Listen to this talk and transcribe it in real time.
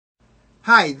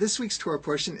Hi, this week's Torah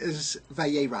portion is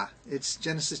Vayerah. It's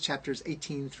Genesis chapters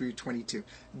 18 through 22.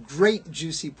 Great,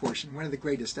 juicy portion. One of the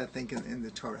greatest, I think, in the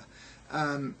Torah.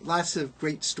 Lots of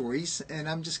great stories, and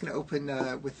I'm just going to open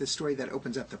with the story that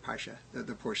opens up the parsha,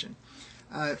 the portion.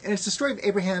 And it's the story of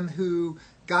Abraham, who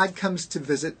God comes to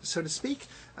visit, so to speak.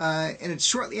 And it's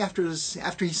shortly after he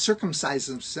circumcises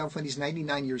himself when he's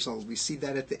 99 years old. We see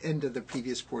that at the end of the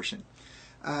previous portion.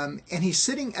 And he's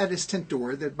sitting at his tent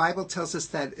door. The Bible tells us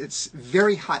that it's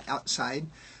very hot outside.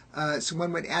 So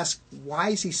one would ask, why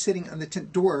is he sitting on the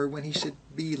tent door when he should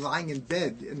be lying in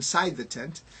bed inside the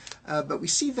tent? But we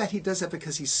see that he does that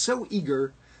because he's so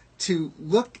eager to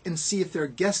look and see if there are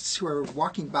guests who are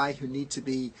walking by who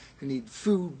need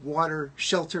food, water,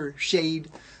 shelter, shade.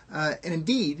 And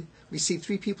indeed, we see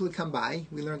three people who come by.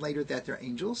 We learn later that they're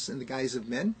angels in the guise of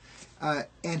men.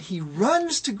 And he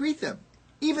runs to greet them,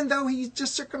 even though he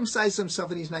just circumcised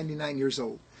himself and he's 99 years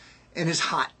old and it's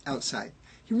hot outside.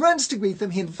 He runs to greet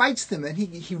them. He invites them, and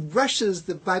he rushes.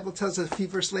 The Bible tells us a few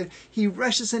verses later, he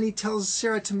rushes and he tells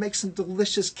Sarah to make some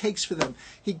delicious cakes for them.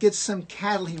 He gets some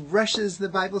cattle. He rushes, the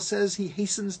Bible says, he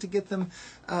hastens to get them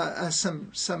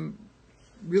some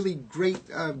really great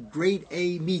grade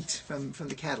A meat from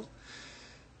the cattle.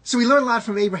 So we learn a lot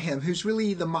from Abraham, who's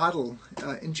really the model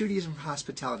in Judaism for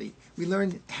hospitality. We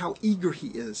learn how eager he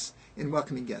is in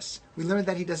welcoming guests. We learn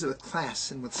that he does it with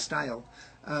class and with style.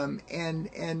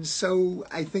 And so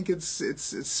I think it's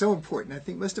so important. I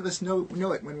think most of us know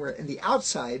it when we're in the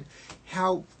outside,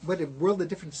 what a world of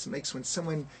difference it makes when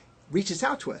someone reaches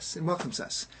out to us and welcomes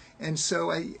us. And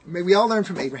so may we all learn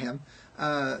from Abraham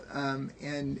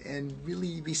and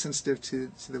really be sensitive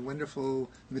to the wonderful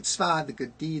mitzvah, the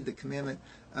good deed, the commandment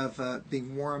of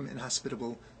being warm and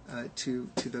hospitable to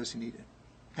those who need it.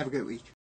 Have a great week.